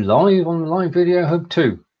can go live on the Live Video Hub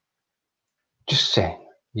too. Just saying.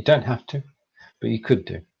 You don't have to, but you could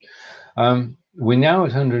do. We're now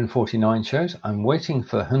at 149 shows. I'm waiting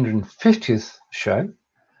for the 150th show,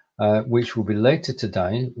 which will be later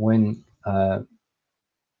today when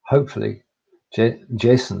hopefully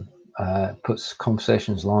Jason puts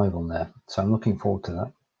Conversations live on there. So I'm looking forward to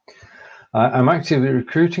that. I'm actively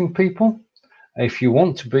recruiting people. If you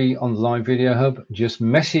want to be on the Live Video Hub, just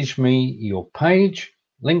message me your page,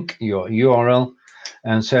 link your URL,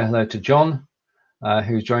 and say hello to John,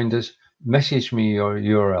 who joined us. Message me your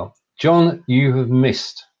URL. John, you have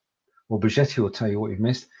missed, or Brigetti will tell you what you've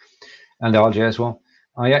missed, and RJ as well.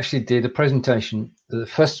 I actually did a presentation. The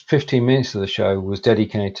first 15 minutes of the show was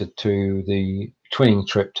dedicated to the twinning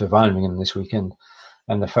trip to Waiblingen this weekend,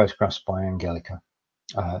 and the photographs by Angelika.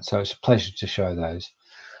 So it's a pleasure to show those.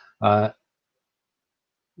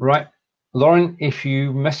 Right, Lauren, if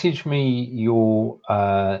you message me your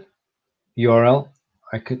URL,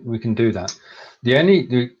 we can do that. The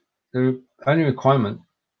only requirement,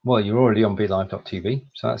 well, you're already on BeLive.tv,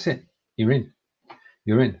 so that's it. You're in.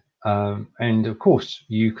 And of course,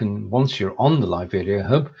 you can, once you're on the Live Video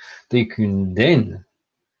Hub, you can then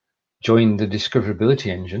join the discoverability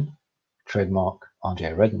engine, trademark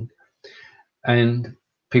RJ Redden, and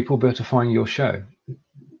people will be able to find your show.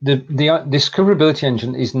 The discoverability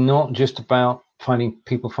engine is not just about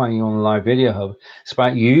people finding you on the Live Video Hub. It's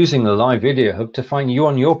about using the Live Video Hub to find you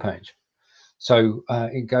on your page. So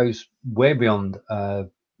it goes way beyond our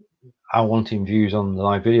wanting views on the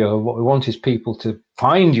Live Video Hub. What we want is people to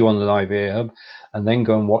find you on the Live Video Hub and then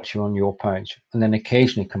go and watch you on your page, and then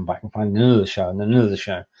occasionally come back and find another show and another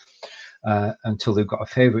show until they've got a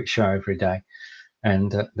favorite show every day,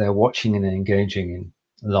 and they're watching and engaging in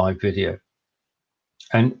live video.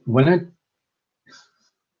 And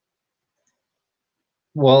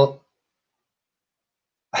well,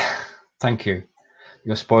 thank you.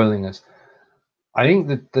 You're spoiling us. I think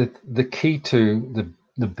that the key to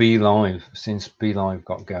the BeLive, since BeLive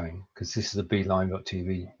got going, because this is a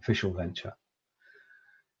BeLive.tv official venture,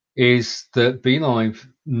 is that BeLive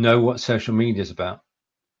know what social media is about.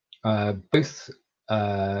 Both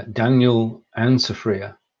Daniel and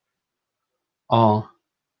Safria are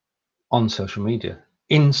on social media,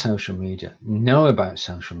 in social media, know about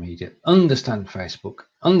social media, understand Facebook,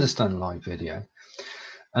 understand live video,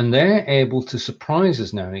 and they're able to surprise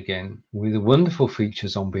us now and again with wonderful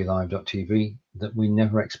features on BeLive.tv that we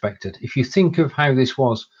never expected. If you think of how this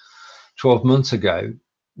was 12 months ago,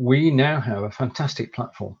 we now have a fantastic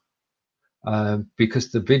platform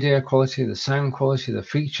because the video quality, the sound quality, the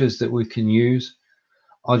features that we can use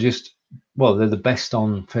are just, well, they're the best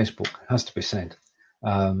on Facebook, has to be said.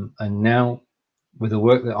 And now with the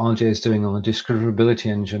work that RJ is doing on the discoverability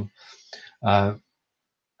engine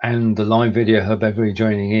and the Live Video Hub, everybody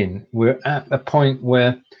joining in, we're at a point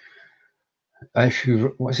where,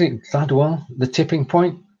 Gladwell, the tipping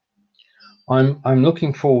point? I'm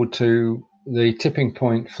looking forward to the tipping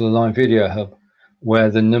point for the Live Video Hub, where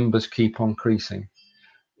the numbers keep on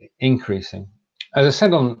increasing. As I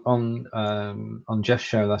said on Jeff's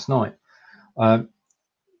show last night, at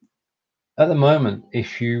the moment,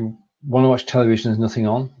 if you want to watch television, there's nothing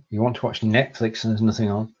on. you want to watch Netflix and there's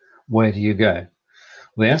nothing on, where do you go?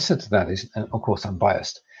 Well, the answer to that is, and of course I'm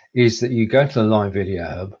biased, is that you go to the live video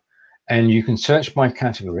hub and you can search by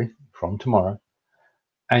category from tomorrow,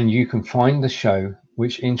 and you can find the show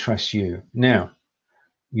which interests you. Now,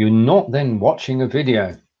 you're not then watching a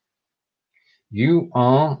video. You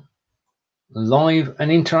are live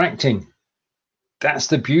and interacting. That's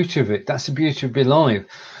the beauty of it. That's the beauty of BeLive.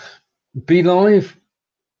 BeLive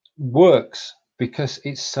works because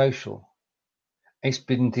it's social. It's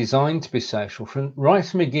been designed to be social from right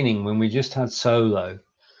from the beginning. When we just had solo,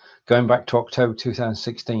 going back to October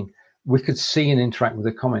 2016, we could see and interact with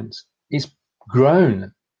the comments. It's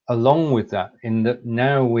grown along with that in that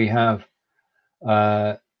now we have,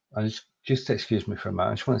 just excuse me for a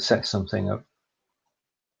moment, I just want to set something up.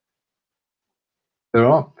 There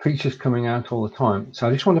are features coming out all the time. So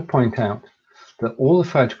I just want to point out that all the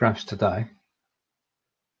photographs today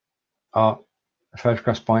are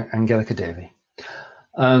photographs by Angelika Davy.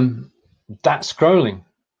 That scrolling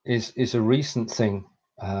is a recent thing,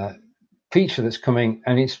 feature that's coming,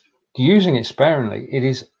 and it's using it sparingly. It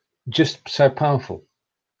is just so powerful.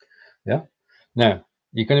 Yeah. Now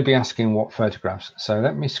you're going to be asking what photographs. So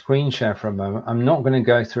let me screen share for a moment. I'm not going to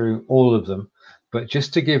go through all of them, but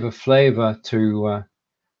just to give a flavor to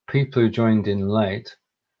people who joined in late.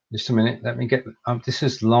 Just a minute. Let me get. This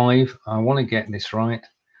is live. I want to get this right,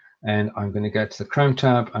 and I'm going to go to the Chrome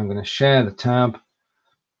tab. I'm going to share the tab.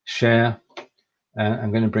 Share, and I'm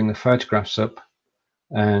going to bring the photographs up,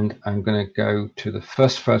 and I'm going to go to the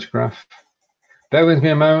first photograph. Bear with me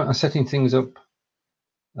a moment, I'm setting things up.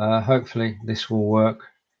 Hopefully this will work.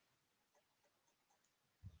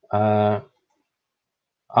 All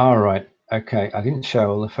right, okay, I didn't show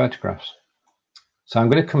all the photographs, so I'm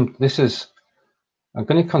going to I'm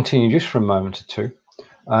going to continue just for a moment or two.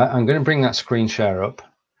 I'm going to bring that screen share up,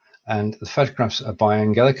 and the photographs are by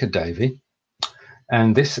Angelika Davy.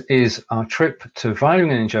 And this is our trip to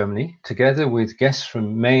Waiblingen in Germany, together with guests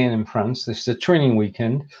from Mayenne in France. This is a training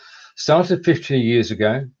weekend, started 50 years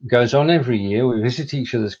ago, goes on every year. We visit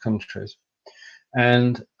each other's countries.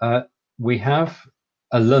 And we have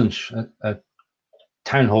a lunch, a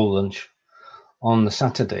town hall lunch on the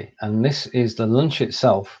Saturday. And this is the lunch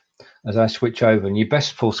itself, as I switch over. And you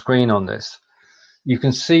best full screen on this. You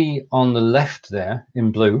can see on the left there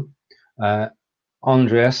in blue,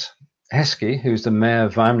 Andreas Heskey, who's the mayor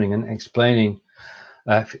of Waiblingen, explaining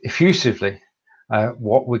effusively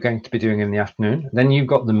what we're going to be doing in the afternoon. Then you've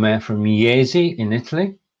got the mayor from Iesi in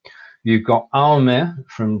Italy. You've got our mayor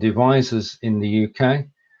from Devizes in the UK.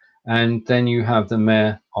 And then you have the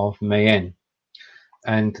mayor of Mayenne.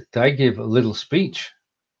 And they give a little speech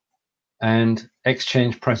and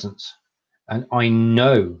exchange presents. And I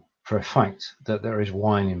know for a fact that there is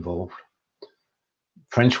wine involved.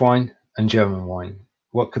 French wine and German wine.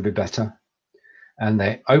 What could be better? And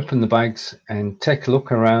they open the bags and take a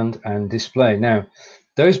look around and display. Now,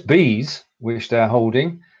 those bees which they're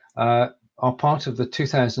holding are part of the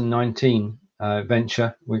 2019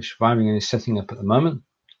 venture which Waiblingen is setting up at the moment.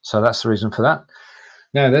 So that's the reason for that.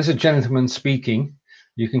 Now, there's a gentleman speaking.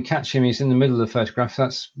 You can catch him. He's in the middle of the photograph.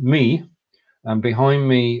 That's me. And behind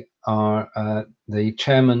me are the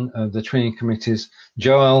chairman of the training committees,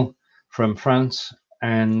 Joel from France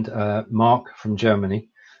and Mark from Germany.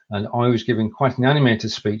 And I was giving quite an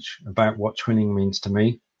animated speech about what twinning means to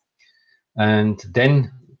me. And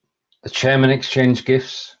then the chairman exchanged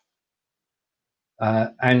gifts.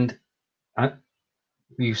 And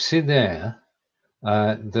you see there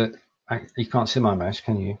that you can't see my mouse,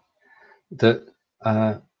 can you? That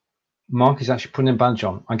Mark is actually putting a badge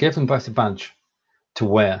on. I gave them both a badge to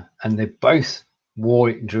wear, and they both wore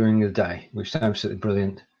it during the day, which is absolutely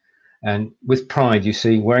brilliant. And with pride, you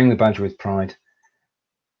see, wearing the badge with pride.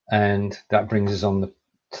 And that brings us on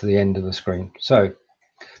to the end of the screen. So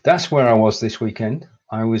that's where I was this weekend.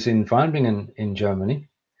 I was in Waiblingen in Germany,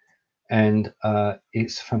 and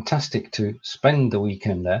it's fantastic to spend the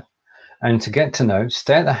weekend there and to get to know,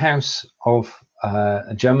 stay at the house of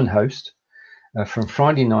a German host from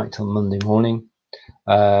Friday night till Monday morning,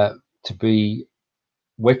 to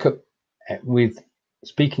wake up with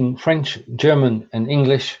speaking French, German, and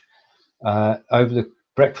English over the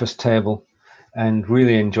breakfast table, and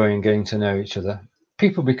really enjoying getting to know each other.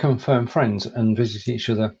 People become firm friends and visit each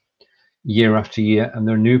other year after year, and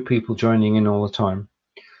there are new people joining in all the time.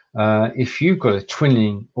 If you've got a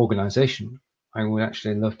twinning organization, I would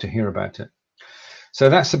actually love to hear about it. So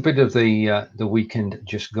that's a bit of the weekend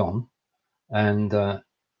just gone, and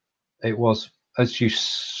it was, as you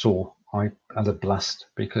saw, I had a blast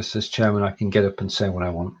because as chairman I can get up and say what I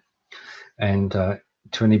want. And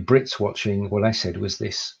to any Brits watching, what I said was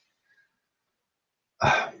this: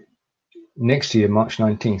 next year, March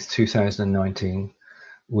 19th, 2019,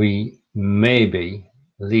 we may be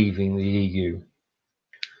leaving the EU,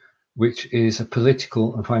 which is a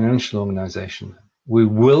political and financial organisation. We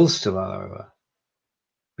will still, however,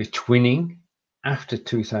 be twinning after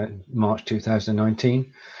March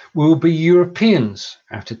 2019. We will be Europeans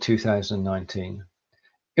after 2019,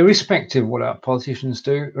 irrespective of what our politicians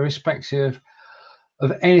do, irrespective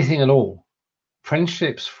of anything at all.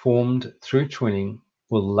 Friendships formed through twinning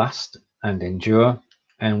will last and endure,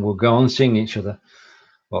 and we'll go on seeing each other.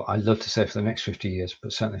 Well, I'd love to say for the next 50 years,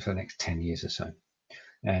 but certainly for the next 10 years or so.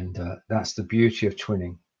 And that's the beauty of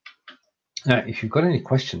twinning. Now, if you've got any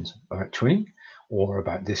questions about twinning, or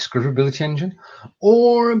about the discoverability engine,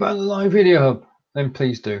 or about the live video hub, then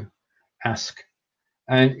please do ask.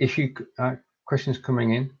 And if you questions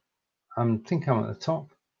coming in, I think I'm at the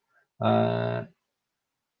top.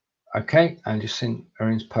 Okay, and just seen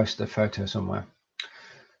Erin's posted a photo somewhere.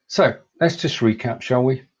 So let's just recap, shall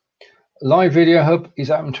we? Live video hub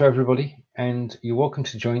is open to everybody, and you're welcome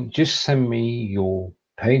to join. Just send me your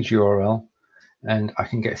page URL, and I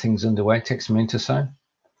can get things underway. It takes a minute or so.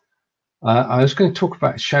 I was going to talk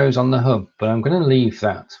about shows on the hub, but I'm going to leave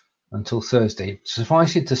that until Thursday.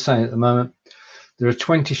 Suffice it to say, at the moment, there are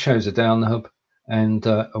 20 shows a day on the hub, and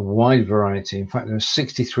a wide variety. In fact, there are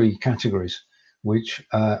 63 categories, which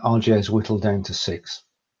RJ has whittled down to 6.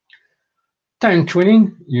 Down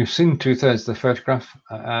twinning, you've seen 2/3 of the photograph.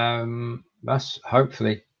 That's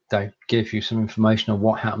hopefully they give you some information on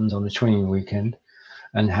what happens on the twinning weekend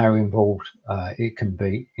and how involving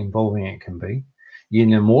it can be. You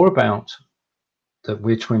know more about that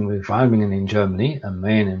we're twinning with Waiblingen in Germany and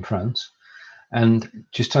Mayenne in France. And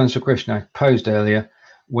just to answer a question I posed earlier,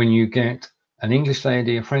 when you get an English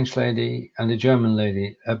lady, a French lady, and a German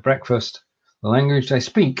lady at breakfast, the language they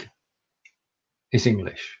speak is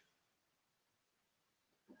English,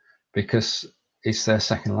 because it's their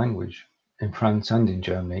second language. In France and in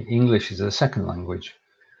Germany, English is their second language.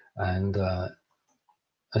 And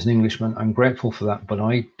as an Englishman, I'm grateful for that, but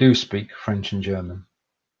I do speak French and German.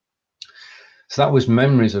 So that was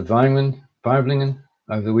Memories of Waiblingen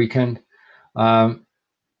over the weekend.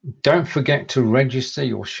 Don't forget to register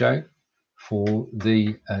your show for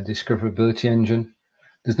the discoverability engine.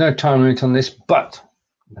 There's no time limit on this, but,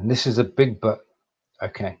 and this is a big but,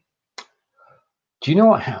 okay. Do you know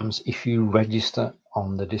what happens if you register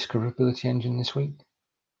on the discoverability engine this week?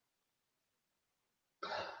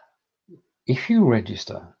 If you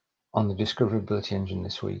register on the discoverability engine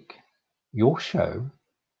this week, your show,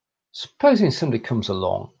 supposing somebody comes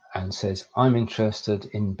along and says, I'm interested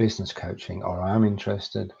in business coaching, or I'm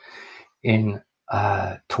interested in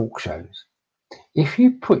talk shows. If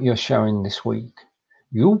you put your show in this week,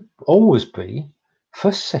 you'll always be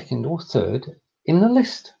first, second, or third in the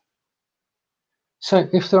list. So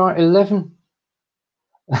if there are 11,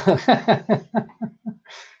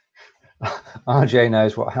 RJ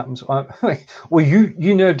knows what happens. Well,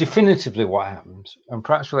 you know definitively what happens, and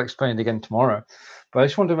perhaps we'll explain it again tomorrow. But I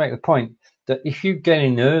just want to make the point that if you get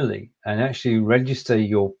in early and actually register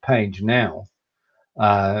your page now,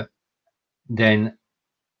 then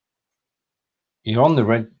you're on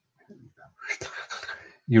the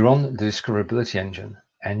discoverability engine,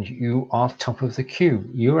 and you are top of the queue.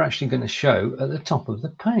 You're actually going to show at the top of the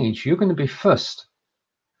page. You're going to be first.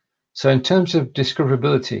 So in terms of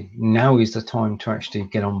discoverability, now is the time to actually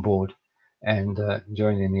get on board and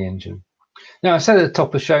join in the engine. Now, I said at the top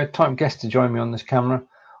of the show, type guest to join me on this camera.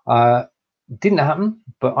 Didn't happen,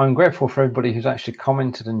 but I'm grateful for everybody who's actually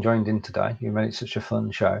commented and joined in today. You made it such a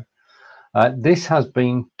fun show. This has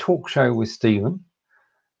been Talk Show with Steven,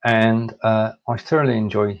 and I thoroughly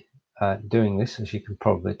enjoy doing this, as you can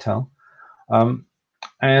probably tell.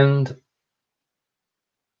 And,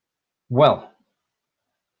 well,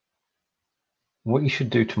 what you should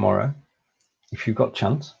do tomorrow, if you've got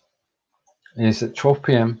chance, is at 12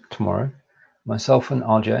 p.m. tomorrow, myself and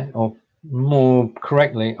RJ, or more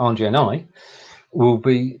correctly, RJ and I, will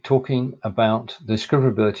be talking about the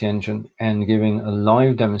discoverability engine and giving a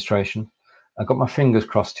live demonstration. I've got my fingers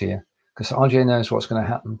crossed here, because RJ knows what's going to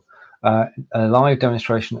happen. A live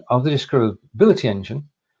demonstration of the discoverability engine,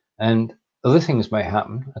 and other things may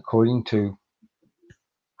happen according to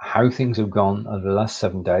how things have gone over the last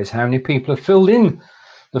 7 days, how many people have filled in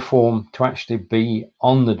the form to actually be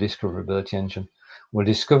on the discoverability engine. We'll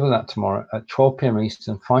discover that tomorrow at 12 p.m.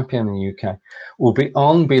 Eastern, 5 p.m. in the UK. We'll be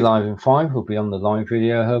on BeLive in 5. We'll be on the live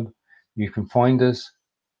video hub. You can find us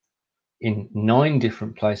in 9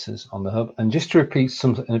 different places on the hub. And just to repeat,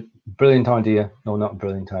 a brilliant idea, or not a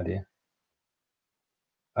brilliant idea.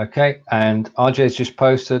 Okay, and RJ's just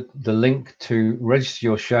posted the link to register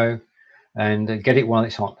your show and get it while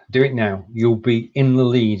it's hot. Do it now. You'll be in the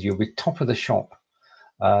lead. You'll be top of the shop.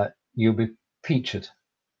 You'll be featured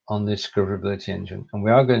on the discoverability engine. And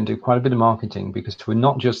we are going to do quite a bit of marketing, because we're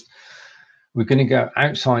going to go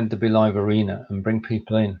outside the BeLive arena and bring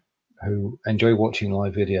people in who enjoy watching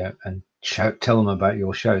live video and tell them about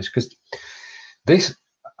your shows. Because this,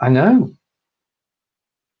 I know,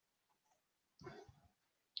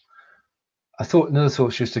 another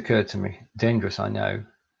thought just occurred to me. Dangerous, I know.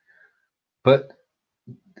 But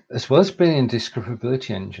as well as being a discoverability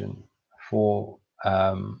engine for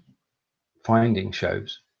finding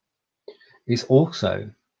shows, it's also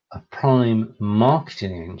a prime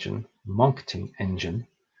marketing engine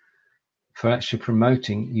for actually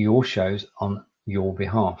promoting your shows on your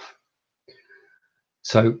behalf.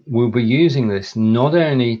 So we'll be using this not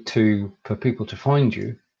only for people to find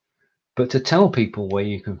you, but to tell people where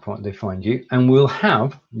you can find you, and we'll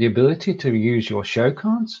have the ability to use your show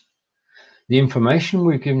cards, the information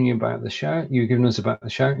we've given you about the show, you've given us about the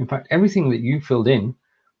show. In fact, everything that you filled in,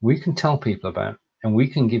 we can tell people about, and we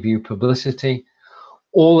can give you publicity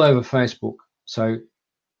all over Facebook. So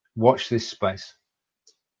watch this space,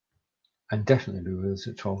 and definitely be with us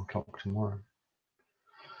at 12 o'clock tomorrow.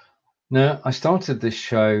 Now, I started this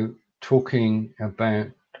show talking about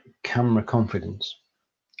camera confidence.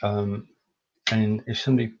 And if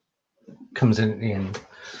somebody comes in at the end,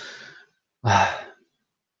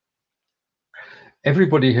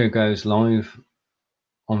 everybody who goes live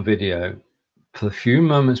on video, for the few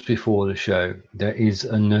moments before the show, there is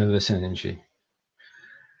a nervous energy.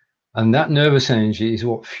 And that nervous energy is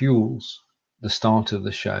what fuels the start of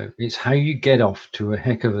the show. It's how you get off to a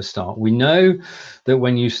heck of a start. We know that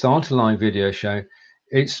when you start a live video show,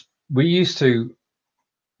 we used to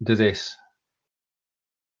do this.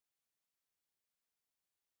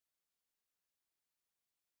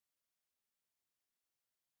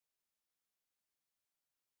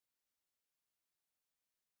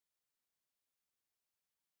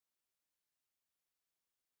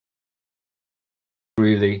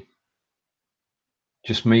 Really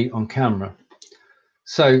just me on camera.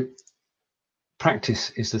 So practice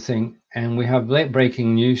is the thing, and we have late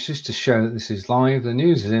breaking news just to show that this is live. The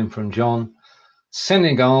news is in from John.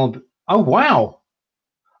 Senegal. Oh wow,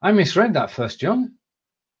 I misread that first, John.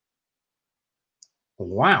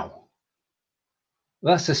 Wow,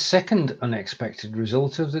 that's the second unexpected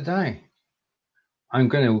result of the day. I'm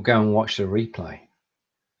going to go and watch the replay.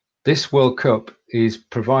 This World Cup is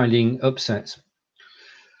providing upsets.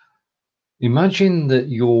 Imagine that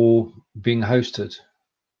you're being hosted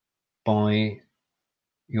by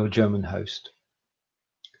your German host.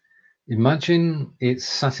 Imagine it's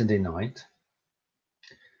Sunday night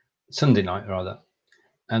rather,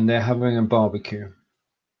 and they're having a barbecue.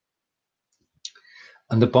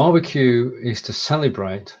 And the barbecue is to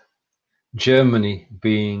celebrate Germany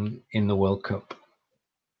being in the World Cup.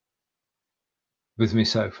 With me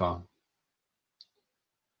so far.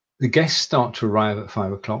 The guests start to arrive at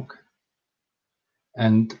 5 o'clock,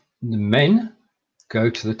 and the men go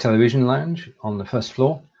to the television lounge on the first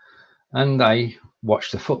floor, and they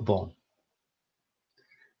watch the football.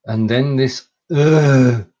 And then this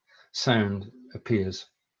sound appears,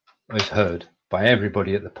 is heard by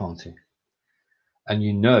everybody at the party. And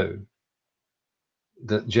you know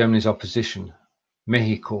that Germany's opposition,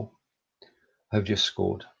 Mexico, have just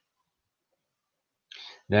scored.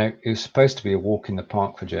 Now, it was supposed to be a walk in the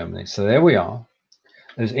park for Germany. So there we are,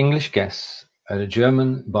 as English guests at a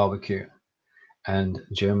German barbecue, and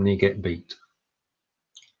Germany get beat.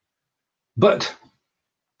 But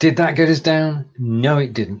did that get us down? No,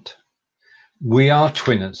 it didn't. We are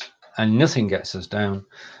twinners, and nothing gets us down.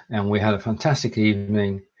 And we had a fantastic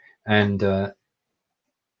evening, and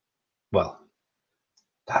well,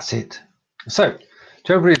 that's it. So,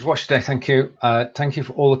 to everybody who's watched today, thank you. Thank you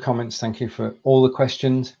for all the comments. Thank you for all the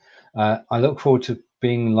questions. I look forward to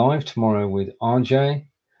being live tomorrow with RJ.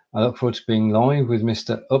 I look forward to being live with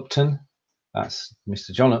Mr. Upton. That's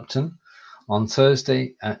Mr. John Upton on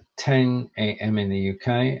Thursday at 10 a.m. in the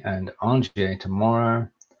UK, and RJ tomorrow.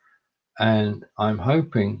 And I'm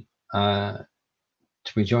hoping to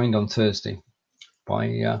be joined on Thursday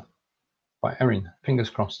by Erin. Fingers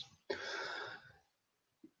crossed.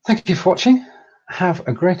 Thank you for watching. Have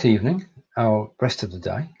a great evening or rest of the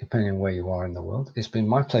day, depending on where you are in the world. It's been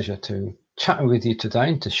my pleasure to chat with you today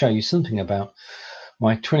and to show you something about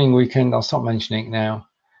my twinning weekend. I'll stop mentioning it now,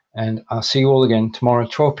 and I'll see you all again tomorrow,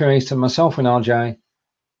 12 p.m. Eastern, myself and RJ.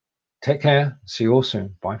 Take care. See you all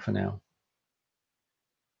soon. Bye for now.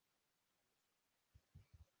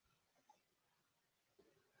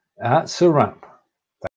 That's a wrap.